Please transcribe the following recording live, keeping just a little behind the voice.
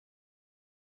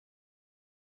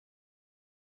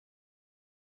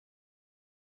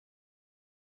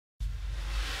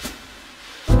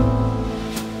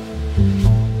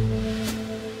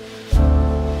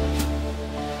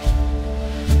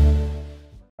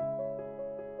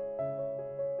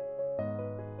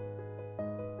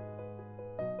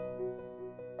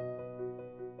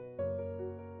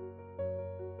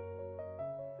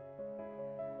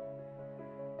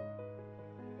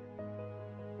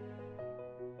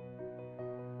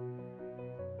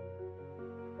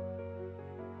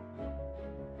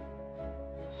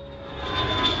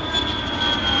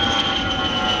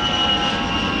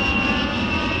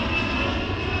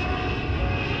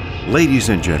Ladies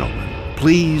and gentlemen,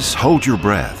 please hold your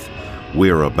breath.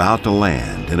 We're about to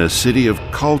land in a city of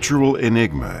cultural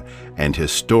enigma and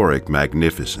historic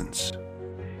magnificence.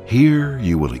 Here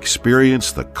you will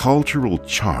experience the cultural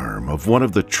charm of one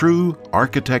of the true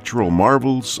architectural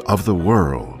marvels of the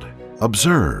world.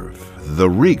 Observe the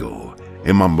regal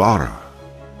Imambara.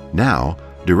 Now,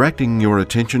 directing your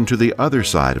attention to the other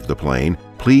side of the plain,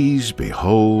 please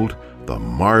behold the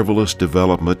marvelous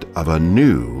development of a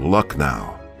new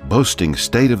Lucknow, boasting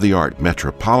state-of-the-art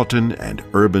metropolitan and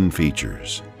urban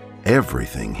features.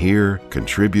 Everything here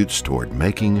contributes toward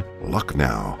making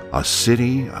Lucknow a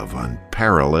city of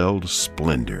unparalleled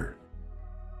splendor.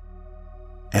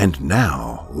 And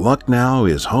now, Lucknow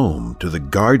is home to the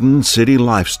Garden City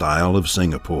lifestyle of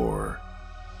Singapore.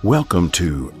 Welcome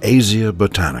to Azea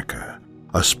Botanica,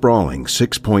 a sprawling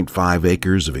 6.5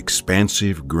 acres of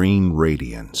expansive green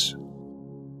radiance.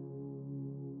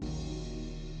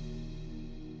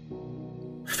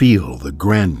 Feel the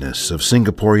grandness of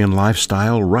Singaporean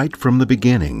lifestyle right from the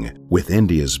beginning with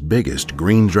India's biggest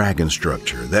green dragon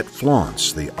structure that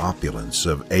flaunts the opulence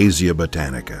of Azea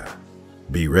Botanica.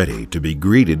 Be ready to be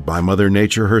greeted by Mother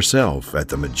Nature herself at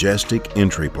the majestic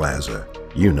entry plaza.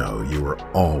 You know you are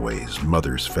always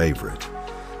Mother's favorite.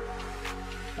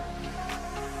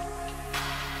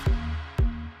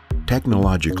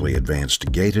 Technologically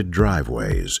advanced gated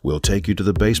driveways will take you to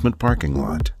the basement parking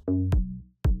lot.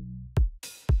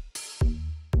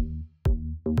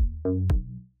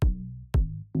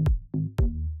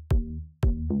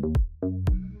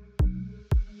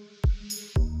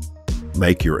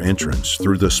 Make your entrance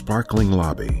through the sparkling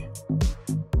lobby.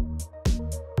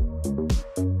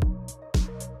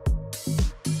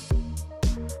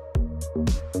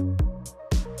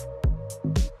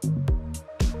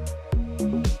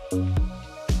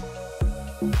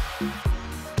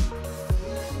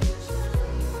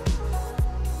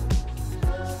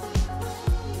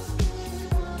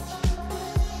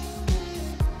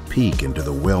 Peek into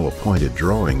the well-appointed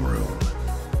drawing room.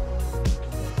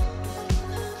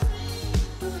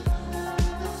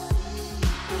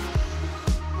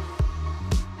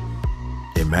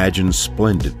 Imagine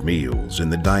splendid meals in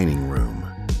the dining room.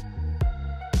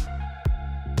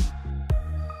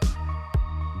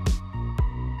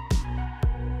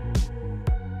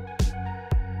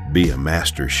 Be a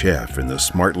master chef in the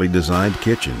smartly designed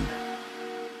kitchen.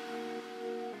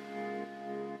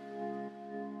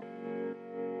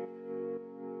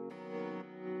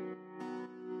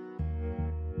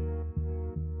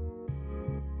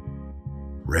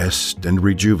 Rest and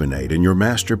rejuvenate in your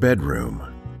master bedroom.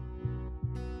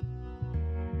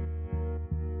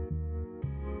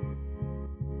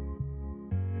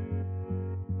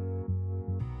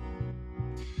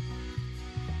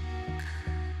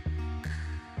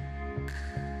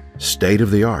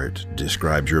 State-of-the-art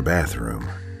describes your bathroom.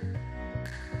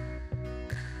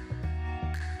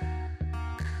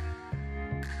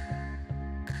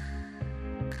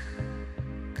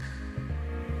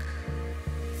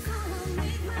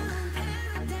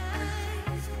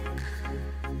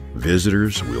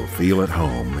 Visitors will feel at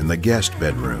home in the guest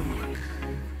bedroom.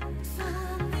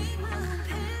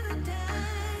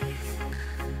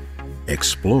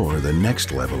 Explore the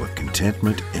next level of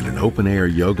contentment in an open-air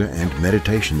yoga and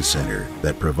meditation center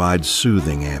that provides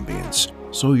soothing ambience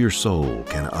so your soul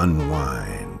can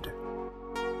unwind.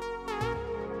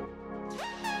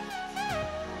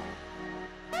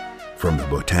 From the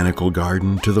botanical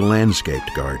garden to the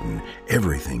landscaped garden,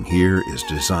 everything here is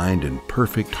designed in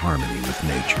perfect harmony with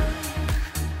nature.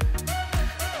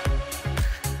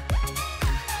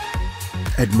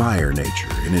 Admire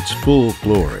nature in its full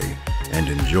glory and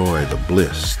enjoy the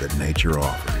bliss that nature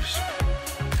offers.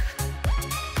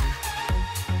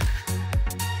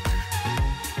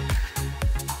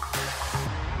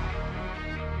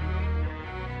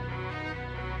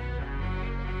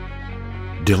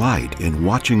 Delight in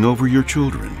watching over your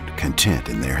children, content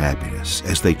in their happiness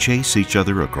as they chase each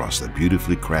other across the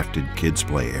beautifully crafted kids'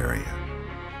 play area.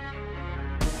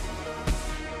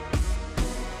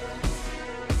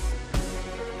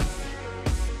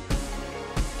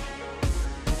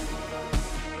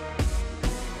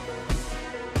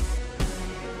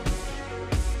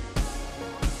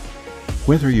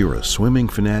 Whether you're a swimming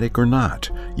fanatic or not,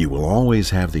 you will always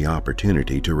have the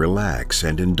opportunity to relax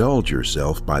and indulge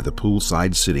yourself by the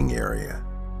poolside sitting area.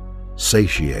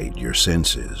 Satiate your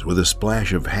senses with a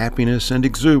splash of happiness and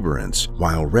exuberance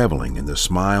while reveling in the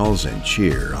smiles and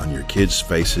cheer on your kids'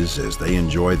 faces as they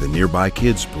enjoy the nearby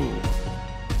kids' pool.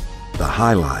 The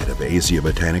highlight of Azea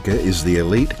Botanica is the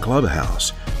elite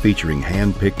clubhouse featuring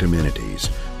hand-picked amenities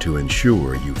to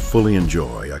ensure you fully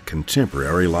enjoy a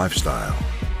contemporary lifestyle.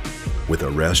 With a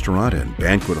restaurant and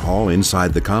banquet hall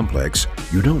inside the complex,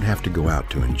 you don't have to go out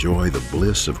to enjoy the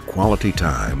bliss of quality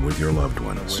time with your loved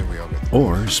ones.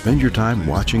 Or spend your time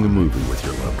watching a movie with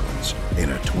your loved ones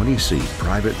in a 20-seat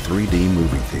private 3D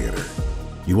movie theater.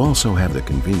 You also have the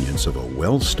convenience of a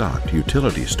well-stocked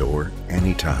utility store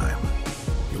anytime.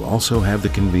 You also have the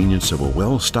convenience of a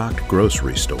well-stocked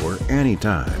grocery store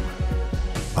anytime.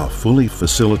 A fully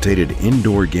facilitated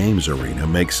indoor games arena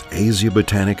makes Azea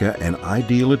Botanica an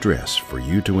ideal address for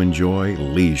you to enjoy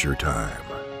leisure time.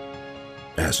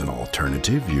 As an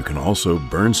alternative, you can also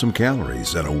burn some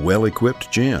calories at a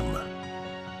well-equipped gym.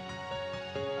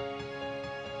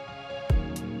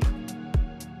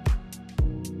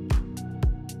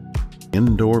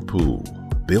 Indoor pool,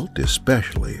 built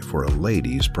especially for a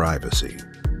lady's privacy.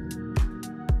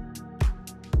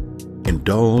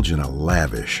 Indulge in a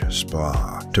lavish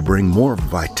spa to bring more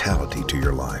vitality to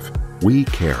your life. We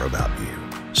care about you,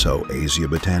 so Azea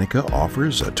Botanica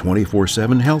offers a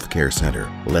 24/7 healthcare center.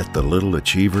 Let the little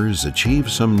achievers achieve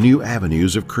some new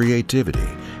avenues of creativity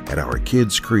at our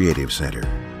Kids Creative Center.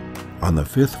 On the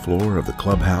 5th floor of the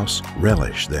clubhouse,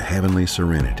 relish the heavenly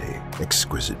serenity,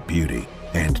 exquisite beauty,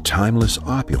 and timeless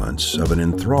opulence of an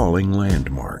enthralling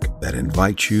landmark that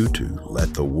invites you to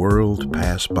let the world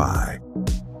pass by.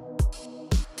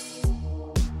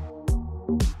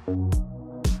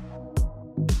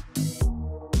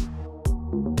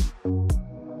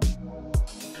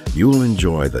 You will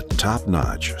enjoy the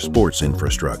top-notch sports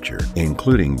infrastructure,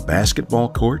 including basketball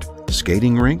court,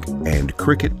 skating rink, and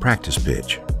cricket practice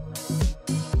pitch.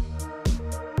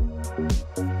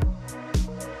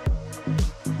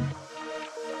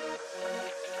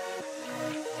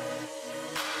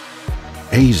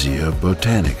 Azea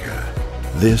Botanica.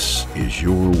 This is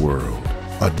your world,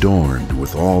 adorned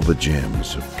with all the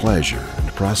gems of pleasure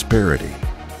and prosperity.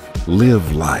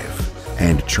 Live life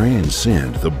and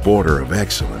transcend the border of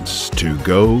excellence to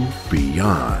go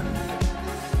beyond.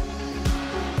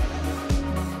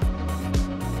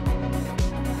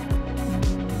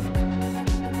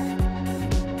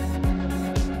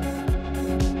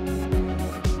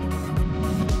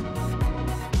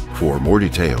 For more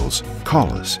details,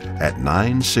 call us at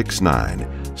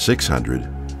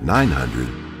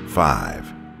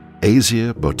 969-600-905.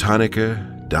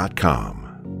 AzeaBotanica.com